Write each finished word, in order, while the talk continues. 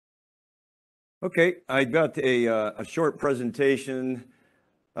Okay, I got a short presentation,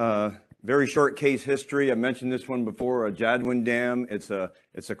 very short case history. I mentioned this one before, a Jadwin Dam. It's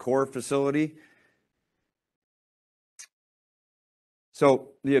a core facility. So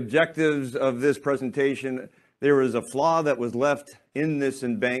the objectives of this presentation, there was a flaw that was left in this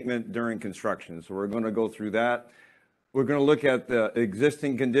embankment during construction. So we're going to go through that. We're going to look at the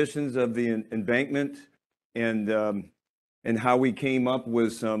existing conditions of the embankment and how we came up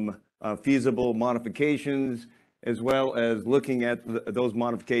with some feasible modifications, as well as looking at those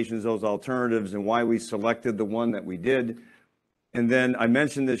modifications, those alternatives, and why we selected the one that we did. And then I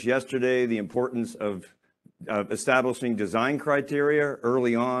mentioned this yesterday, the importance of establishing design criteria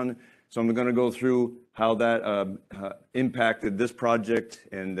early on. So I'm going to go through how that impacted this project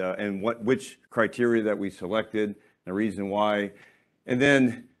and which criteria that we selected, the reason why. And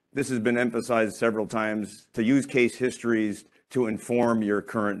then this has been emphasized several times, to use case histories to inform your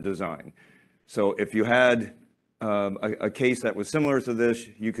current design. So if you had a case that was similar to this,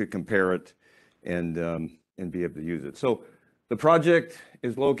 you could compare it and be able to use it. So the project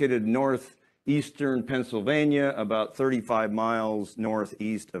is located northeastern Pennsylvania, about 35 miles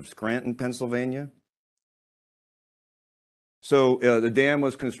northeast of Scranton, Pennsylvania. So the dam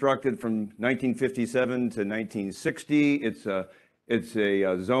was constructed from 1957 to 1960. It's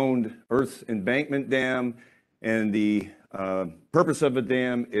a zoned earth embankment dam, and the purpose of a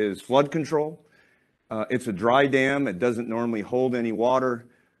dam is flood control. It's a dry dam. It doesn't normally hold any water.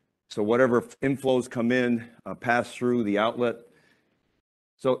 So whatever inflows come in pass through the outlet.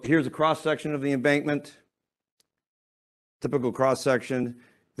 So here's a cross section of the embankment. Typical cross section.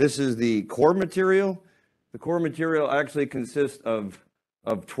 This is the core material. The core material actually consists of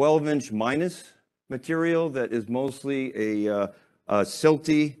 12-inch minus material that is mostly a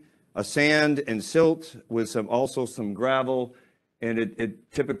silty, a sand and silt with also some gravel, and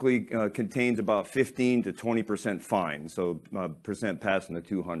it typically contains about 15 to 20% fine, so percent passing the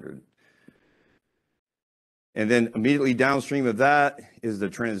 200. And then immediately downstream of that is the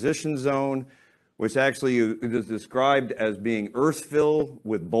transition zone, which actually is described as being earth fill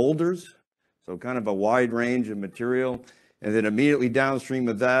with boulders, so kind of a wide range of material. And then immediately downstream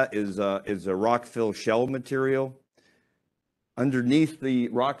of that is a rock fill shell material. Underneath the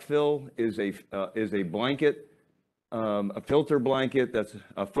rock fill is a blanket, a filter blanket that's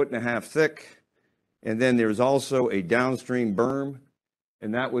 1.5 feet thick. And then there's also a downstream berm,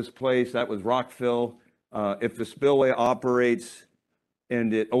 and that was rock fill. If the spillway operates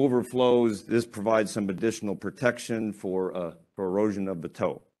and it overflows, this provides some additional protection for erosion of the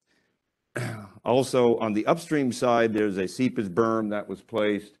toe. Also, on the upstream side, there's a seepage berm that was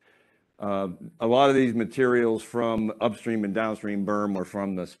placed. A lot of these materials from upstream and downstream berm were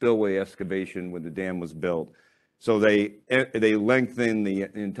from the spillway excavation when the dam was built. So they lengthen the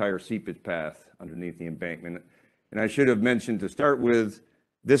entire seepage path underneath the embankment. And I should have mentioned to start with,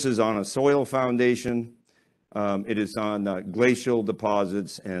 this is on a soil foundation. It is on glacial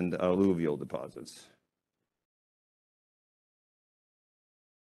deposits and alluvial deposits.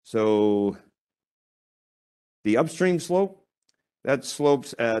 So the upstream slope, that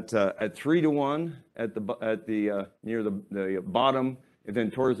slopes at 3-to-1 near the bottom, and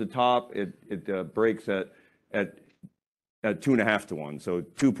then towards the top it breaks at 2.5-to-1, so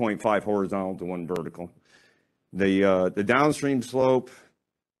 2.5 horizontal to 1 vertical. The downstream slope,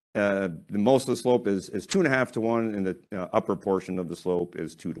 the most of the slope is 2.5-to-1, and the upper portion of the slope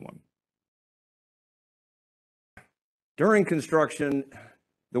is 2-to-1. During construction,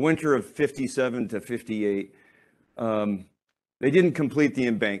 the winter of 57 to 58, they didn't complete the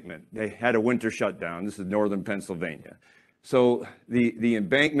embankment. They had a winter shutdown. This is northern Pennsylvania. So the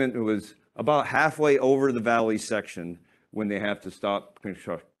embankment was about halfway over the valley section when they have to stop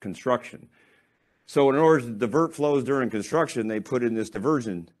construction. So in order to divert flows during construction, they put in this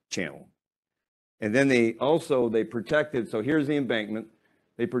diversion channel. And then they protected, so here's the embankment.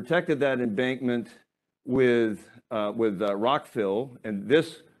 They protected that embankment with rock fill, and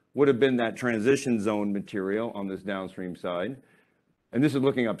this would have been that transition zone material on this downstream side. And this is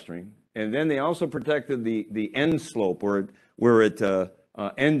looking upstream. And then they also protected the end slope where it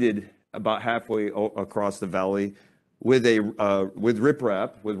ended about halfway across the valley with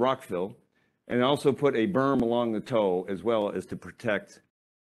riprap, with rock fill, and also put a berm along the toe as well as to protect.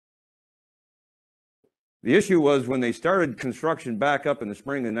 The issue was when they started construction back up in the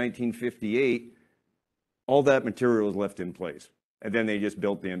spring of 1958, all that material was left in place. And then they just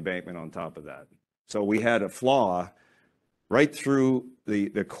built the embankment on top of that. So we had a flaw right through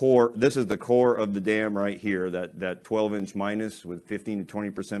the core. This is the core of the dam right here, that 12-inch minus with 15 to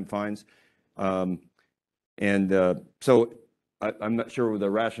 20% fines. So I'm not sure what the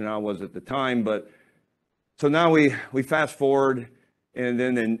rationale was at the time, but so now we fast forward, and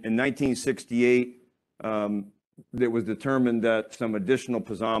then in 1968, it was determined that some additional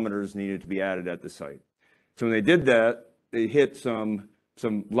piezometers needed to be added at the site. So when they did that, they hit some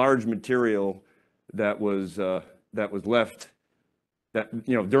large material that was left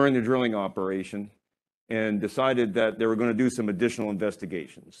during the drilling operation, and decided that they were going to do some additional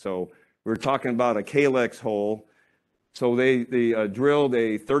investigations. So we're talking about a calyx hole. So they drilled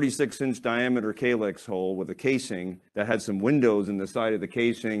a 36-inch diameter calyx hole with a casing that had some windows in the side of the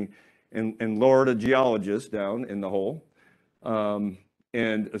casing, and lowered a geologist down in the hole. Some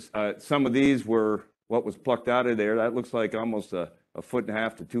of these were what was plucked out of there. That looks like almost a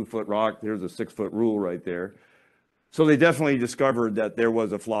 1.5 to 2 foot rock. There's a 6 foot rule right there. So they definitely discovered that there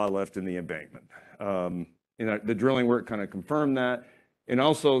was a flaw left in the embankment. The drilling work kind of confirmed that. And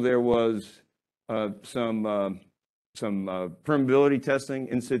also there was some permeability testing,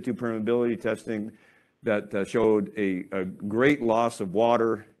 in situ permeability testing, that showed a great loss of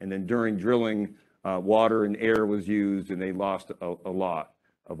water. And then during drilling, water and air was used, and they lost a lot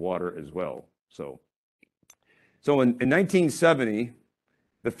of water as well. So in 1970,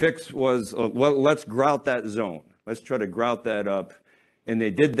 the fix was, well, let's grout that zone. Let's try to grout that up. And they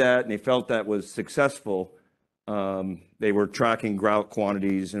did that, and they felt that was successful. They were tracking grout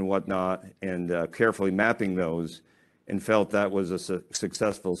quantities and whatnot, and carefully mapping those, and felt that was a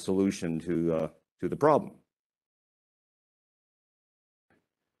successful solution to the problem.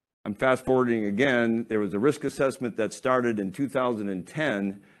 I'm fast forwarding again. There was a risk assessment that started in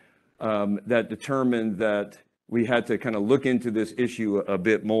 2010 that determined that we had to kind of look into this issue a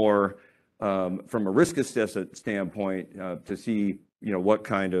bit more from a risk assessment standpoint to see, what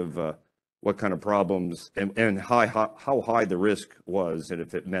kind of problems and how high the risk was, and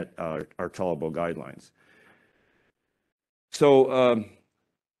if it met our tolerable guidelines. So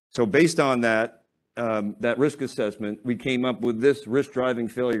based on that risk assessment, we came up with this risk driving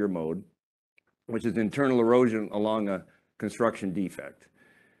failure mode, which is internal erosion along a construction defect.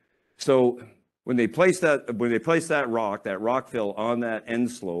 So when they placed that rock fill on that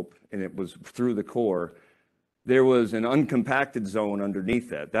end slope, and it was through the core, there was an uncompacted zone underneath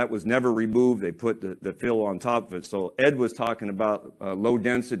that. That was never removed. They put the fill on top of it. So Ed was talking about low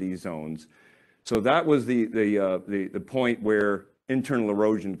density zones. So that was the point where internal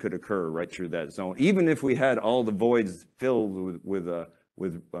erosion could occur right through that zone. Even if we had all the voids filled with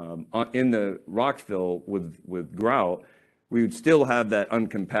in the rock fill with grout, we would still have that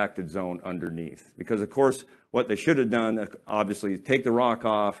uncompacted zone underneath. Because of course, what they should have done, obviously, is take the rock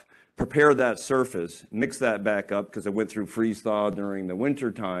off, prepare that surface, mix that back up, because it went through freeze thaw during the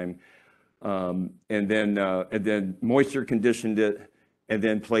winter time, and then moisture conditioned it, and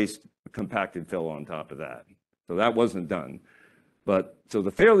then placed compacted fill on top of that. So that wasn't done. So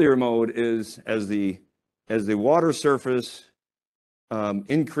the failure mode is as the water surface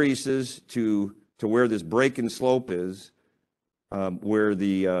increases to where this break and slope is, where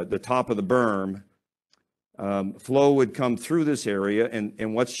the top of the berm, flow would come through this area,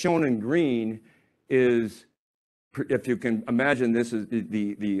 and what's shown in green is, if you can imagine, this is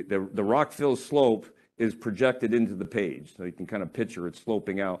the rock fill slope is projected into the page, so you can kind of picture it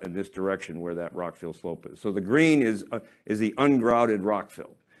sloping out in this direction where that rock fill slope is. So the green is the ungrouted rock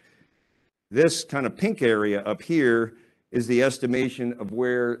fill. This kind of pink area up here is the estimation of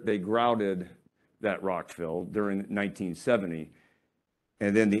where they grouted that rock fill during 1970.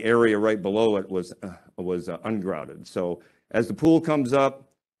 And then the area right below it was ungrouted. So as the pool comes up,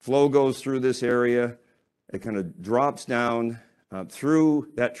 flow goes through this area. It kind of drops down through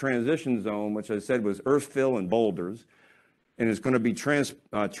that transition zone, which I said was earth fill and boulders, and it's going to be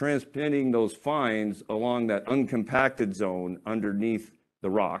transmitting those fines along that uncompacted zone underneath the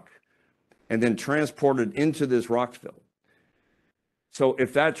rock, and then transported into this rock fill. So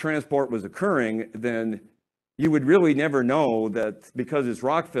if that transport was occurring, then you would really never know that, because this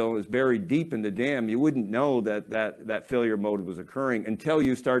rock fill is buried deep in the dam, you wouldn't know that failure mode was occurring until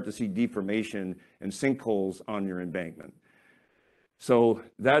you start to see deformation and sinkholes on your embankment. So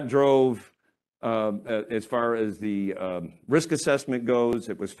that drove, as far as the risk assessment goes,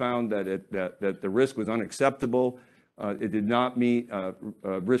 it was found that the risk was unacceptable. It did not meet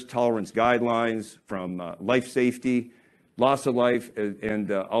risk tolerance guidelines from life safety, loss of life,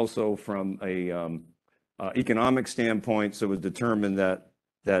 and also from a economic standpoint. So it was determined that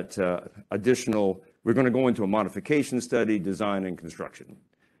we're going to go into a modification study, design, and construction.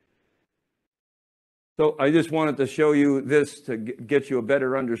 So I just wanted to show you this to get you a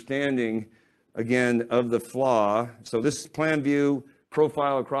better understanding, again, of the flaw. So this is plan view,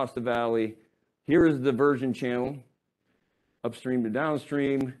 profile across the valley. Here is the diversion channel. upstream to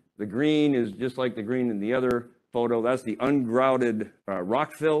downstream. The green is just like the green in the other photo. That's the ungrouted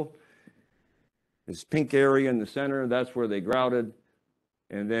rock fill. This pink area in the center, that's where they grouted.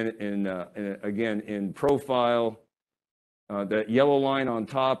 And then again, in profile, that yellow line on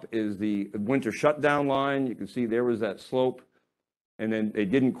top is the winter shutdown line. You can see there was that slope. And then they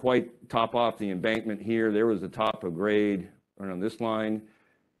didn't quite top off the embankment here. There was the top of grade right on this line.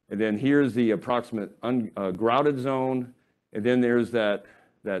 And then here's the approximate grouted zone. And then there's that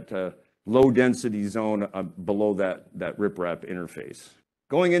low density zone below that riprap interface.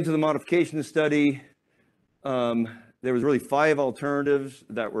 Going into the modification study, there was really 5 alternatives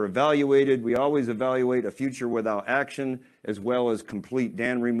that were evaluated. We always evaluate a future without action as well as complete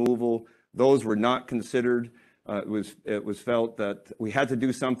dam removal. Those were not considered. It was felt that we had to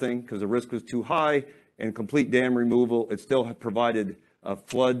do something because the risk was too high, and complete dam removal, it still provided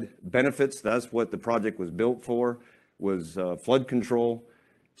flood benefits. That's what the project was built for, was flood control.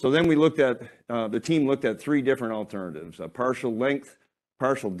 So then we looked at, the team looked at 3 different alternatives: a partial length,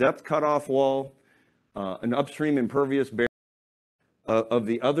 partial depth cutoff wall, an upstream impervious barrier. Of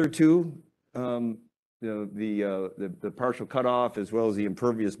the other 2, the partial cutoff as well as the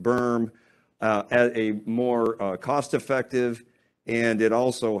impervious berm, at a more cost-effective, and it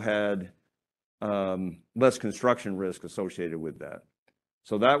also had less construction risk associated with that.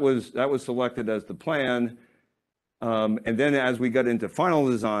 So that was selected as the plan. And then as we got into final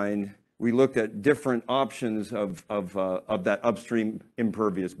design, we looked at different options of that upstream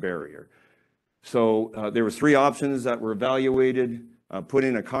impervious barrier. So there was 3 options that were evaluated: put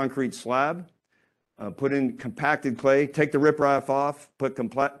in a concrete slab, put in compacted clay, take the riprap off, put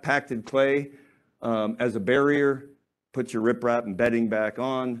compacted clay as a barrier, put your riprap and bedding back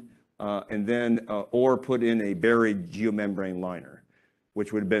on, and then, or put in a buried geomembrane liner,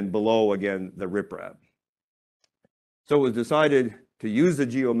 which would have been below, again, the riprap. So it was decided to use the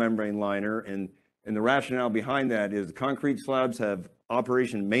geomembrane liner, and the rationale behind that is concrete slabs have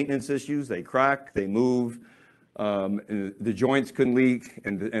operation and maintenance issues. They crack, they move, and the joints can leak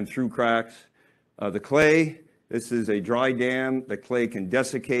and through cracks. The clay, this is a dry dam. The clay can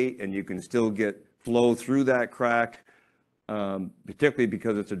desiccate and you can still get flow through that crack, particularly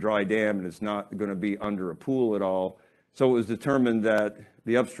because it's a dry dam and it's not going to be under a pool at all. So it was determined that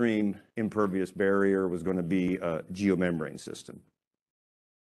the upstream impervious barrier was going to be a geomembrane system.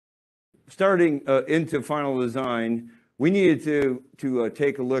 Starting into final design, we needed to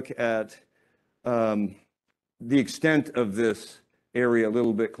take a look at the extent of this area a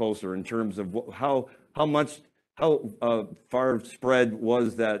little bit closer in terms of how far spread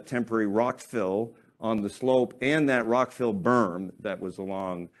was that temporary rock fill on the slope and that rock fill berm that was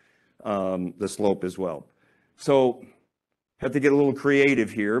along the slope as well. So have to get a little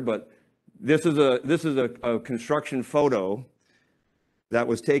creative here, but this is a construction photo that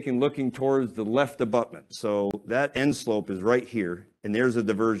was taken looking towards the left abutment. So that end slope is right here, and there's a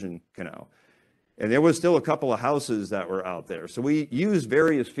diversion canal. And there was still a couple of houses that were out there. So we used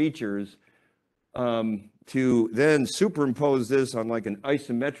various features to then superimpose this on like an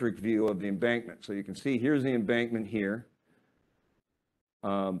isometric view of the embankment. So you can see here's the embankment here.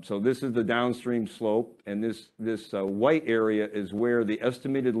 So this is the downstream slope, and this white area is where the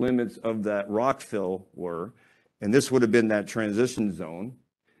estimated limits of that rock fill were. And this would have been that transition zone.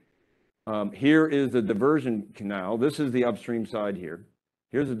 Here is the diversion canal. This is the upstream side here.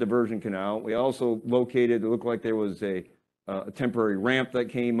 Here's the diversion canal. We also located, it looked like there was a temporary ramp that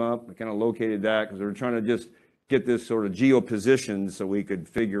came up. We kind of located that because we were trying to just get this sort of geopositioned so we could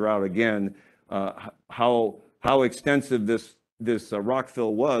figure out again how extensive this rock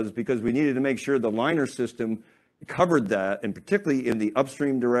fill was, because we needed to make sure the liner system covered that, and particularly in the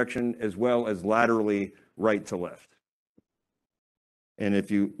upstream direction as well as laterally right to left. And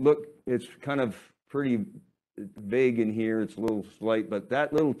if you look, it's kind of pretty vague in here. It's a little slight, but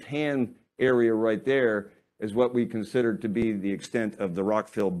that little tan area right there is what we considered to be the extent of the rock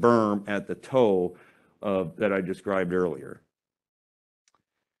fill berm at the toe that I described earlier.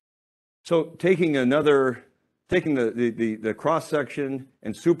 So taking the cross section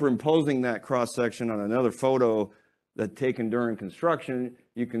and superimposing that cross section on another photo that taken during construction,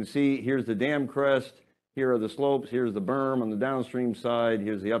 you can see here's the dam crest, here are the slopes, here's the berm on the downstream side,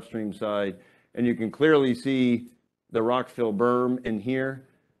 here's the upstream side, and you can clearly see the rock fill berm in here.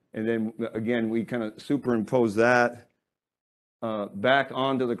 And then again, we kind of superimpose that back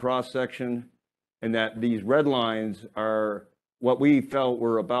onto the cross section, and that these red lines are what we felt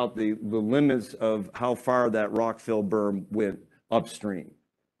were about the limits of how far that rock fill berm went upstream.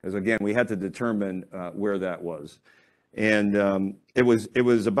 Because again, we had to determine where that was. And it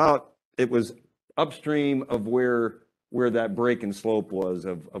was upstream of where where that break and slope was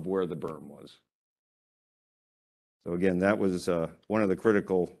of where the berm was. So again, that was one of the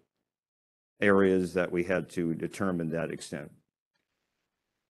critical areas that we had to determine that extent.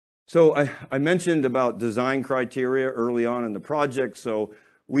 So I mentioned about design criteria early on in the project. So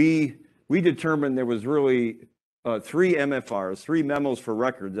we determined there was really three MFRs, three memos for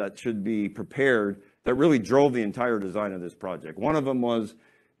record that should be prepared that really drove the entire design of this project. One of them was,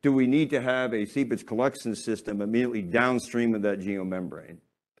 do we need to have a seepage collection system immediately downstream of that geomembrane?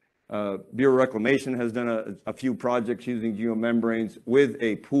 Bureau of Reclamation has done a few projects using geomembranes with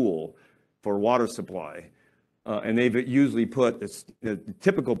a pool for water supply. And they've usually put, the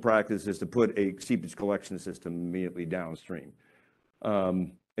typical practice is to put a seepage collection system immediately downstream.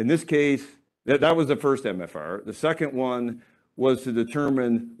 In this case, that was the first MFR. The second one was to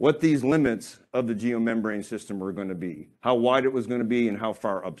determine what these limits of the geomembrane system were going to be, how wide it was going to be, and how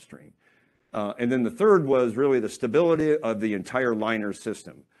far upstream. And then the third was really the stability of the entire liner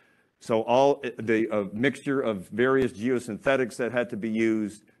system. So all the mixture of various geosynthetics that had to be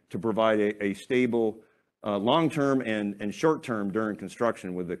used to provide a stable long-term and short-term during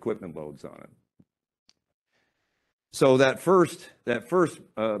construction with equipment loads on it. So that first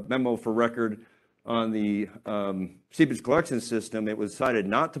memo for record on the seepage collection system, it was decided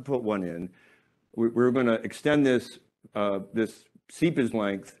not to put one in. We were going to extend this seepage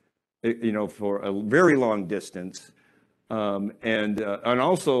length, for a very long distance, and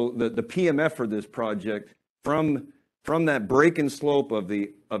also the PMF for this project from that break and slope of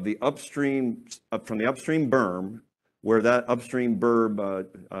the upstream from the upstream berm, where that upstream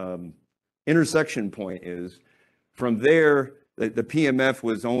berm intersection point is. From there, the PMF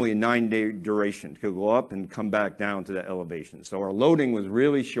was only a 9-day duration. It could go up and come back down to that elevation. So our loading was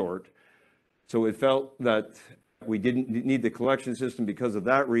really short. So it felt that we didn't need the collection system because of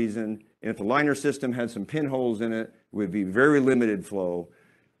that reason. And if the liner system had some pinholes in it, it would be very limited flow.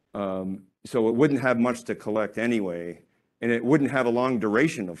 So it wouldn't have much to collect anyway, and it wouldn't have a long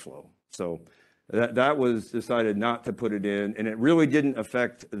duration of flow. So that was decided not to put it in, and it really didn't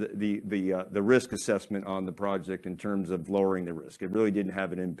affect the risk assessment on the project in terms of lowering the risk. It really didn't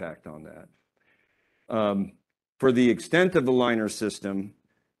have an impact on that. For the extent of the liner system,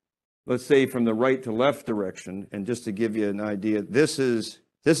 let's say from the right to left direction, and just to give you an idea, this is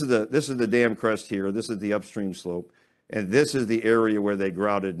the dam crest here. This is the upstream slope, and this is the area where they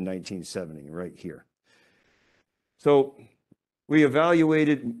grouted in 1970, right here. So we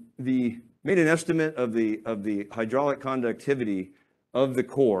evaluated made an estimate of the hydraulic conductivity of the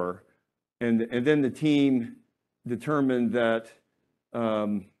core, and then the team determined that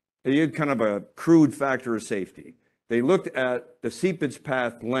they had kind of a crude factor of safety. They looked at the seepage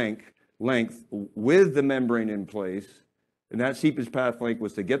path length with the membrane in place, and that seepage path length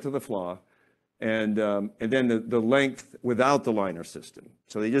was to get to the flaw, and then the length without the liner system.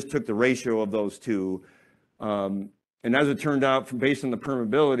 So they just took the ratio of those two, and as it turned out, based on the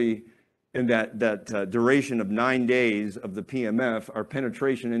permeability, in that duration of 9 days of the PMF, our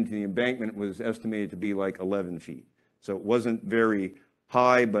penetration into the embankment was estimated to be like 11 feet. So it wasn't very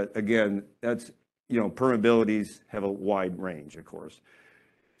high, but again, that's, permeabilities have a wide range, of course.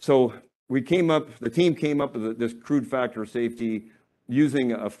 So the team came up with this crude factor of safety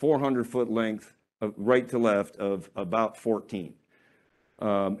using a 400-foot length of right to left of about 14.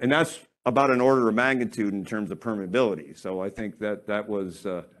 And that's about an order of magnitude in terms of permeability. So I think that was...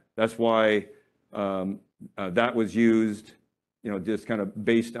 that's why that was used, just kind of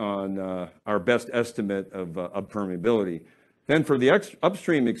based on our best estimate of permeability. Then for the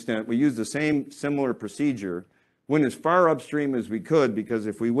upstream extent, we used the similar procedure, went as far upstream as we could, because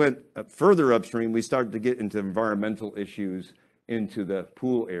if we went further upstream, we started to get into environmental issues into the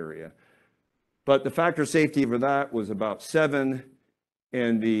pool area. But the factor of safety for that was about 7,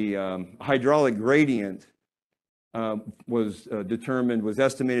 and the hydraulic gradient was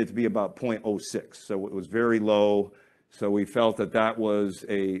estimated to be about 0.06. So it was very low. So we felt that was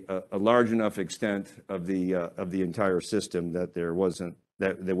a large enough extent of the entire system that there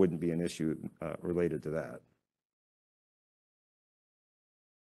wouldn't be an issue related to that.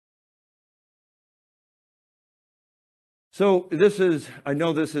 So I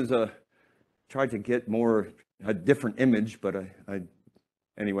know this is tried to get a different image, but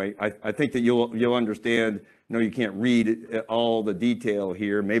anyway, I think that you'll understand. You can't read all the detail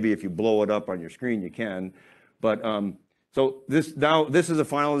here. Maybe if you blow it up on your screen, you can. But so this is a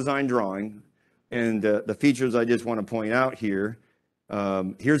final design drawing, and the features I just want to point out here.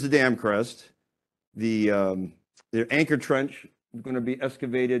 Here's the dam crest. The anchor trench is going to be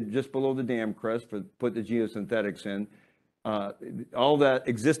excavated just below the dam crest to put the geosynthetics in. All that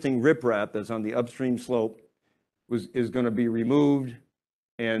existing riprap that's on the upstream slope, is going to be removed,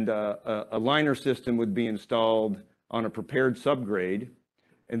 and a liner system would be installed on a prepared subgrade.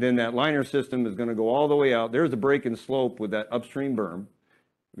 And then that liner system is going to go all the way out. There's a break and slope with that upstream berm.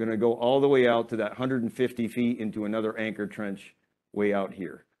 We're going to go all the way out to that 150 feet into another anchor trench way out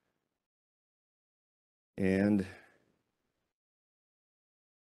here. And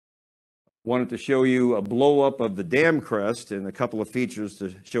wanted to show you a blow up of the dam crest and a couple of features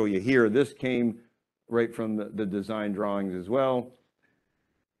to show you here. This came right from the design drawings as well.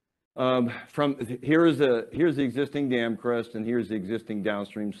 Here's the existing dam crest, and here's the existing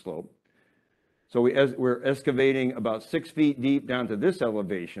downstream slope. So we're excavating about 6 feet deep down to this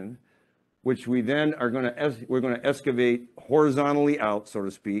elevation, which we then are going to excavate horizontally out, so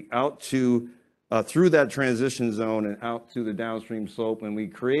to speak, out to through that transition zone and out to the downstream slope. And we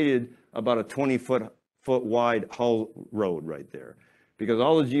created about a 20-foot wide hull road right there, because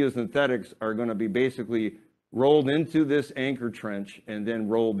all the geosynthetics are going to be basically rolled into this anchor trench and then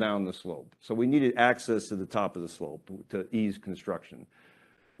rolled down the slope. So we needed access to the top of the slope to ease construction.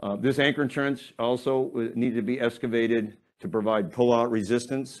 This anchor trench also needed to be excavated to provide pull-out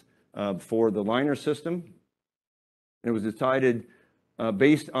resistance for the liner system. It was decided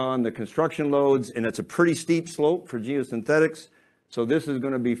based on the construction loads, and it's a pretty steep slope for geosynthetics. So this is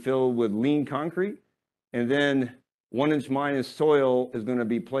going to be filled with lean concrete, and then 1 inch minus soil is going to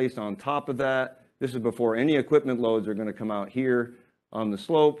be placed on top of that. This is before any equipment loads are going to come out here on the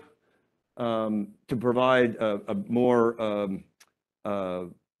slope to provide a more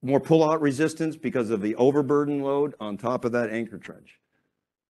pull-out resistance because of the overburden load on top of that anchor trench.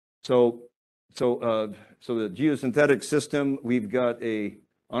 So the geosynthetic system, we've got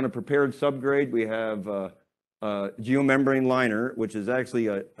on a prepared subgrade, we have geomembrane liner, which is actually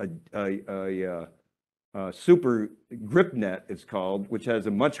a super grip net, it's called, which has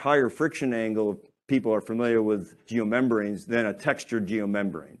a much higher friction angle. People are familiar with geomembranes than a textured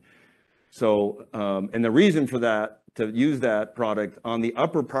geomembrane. So, and the reason for that, to use that product on the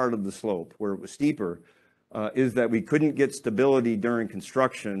upper part of the slope where it was steeper, is that we couldn't get stability during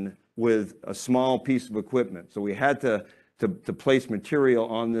construction with a small piece of equipment. So we had to place material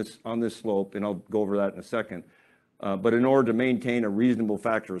on this slope, and I'll go over that in a second. But in order to maintain a reasonable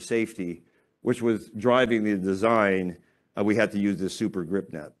factor of safety, which was driving the design, we had to use this super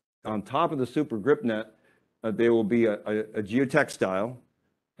grip net. On top of the super grip net, there will be a geotextile,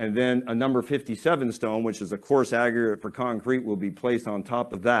 and then a number 57 stone, which is a coarse aggregate for concrete, will be placed on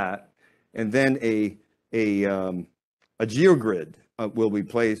top of that. And then a geogrid will be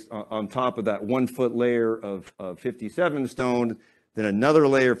placed on top of that 1 foot layer of 57 stone, then another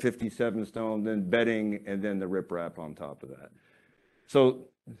layer of 57 stone, then bedding, and then the riprap on top of that. So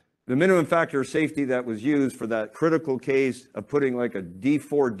the minimum factor of safety that was used for that critical case of putting like a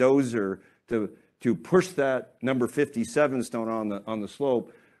D4 dozer to push that number 57 stone on the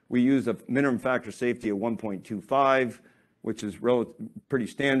slope, we used a minimum factor of safety of 1.25, which is pretty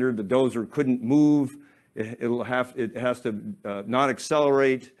standard. The dozer couldn't move. It has to not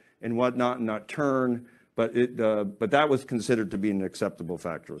accelerate and whatnot, and not turn, but that was considered to be an acceptable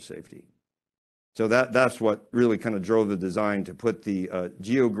factor of safety. So that's what really kind of drove the design to put the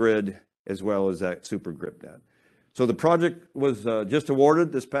geogrid as well as that super grip net. So the project was just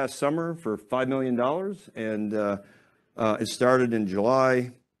awarded this past summer for $5 million, and it started in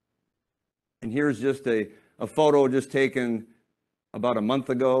July. And here's just a photo just taken about a month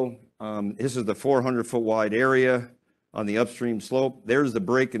ago. This is the 400-foot wide area on the upstream slope. There's the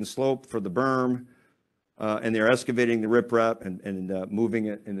break and slope for the berm. And they're excavating the riprap and moving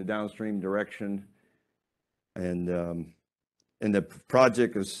it in the downstream direction. And the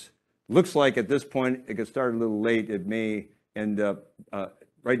project looks like at this point, it got started a little late. It may end up,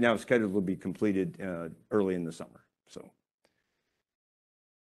 right now it's scheduled to be completed early in the summer. So,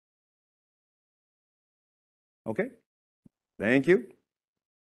 okay, thank you.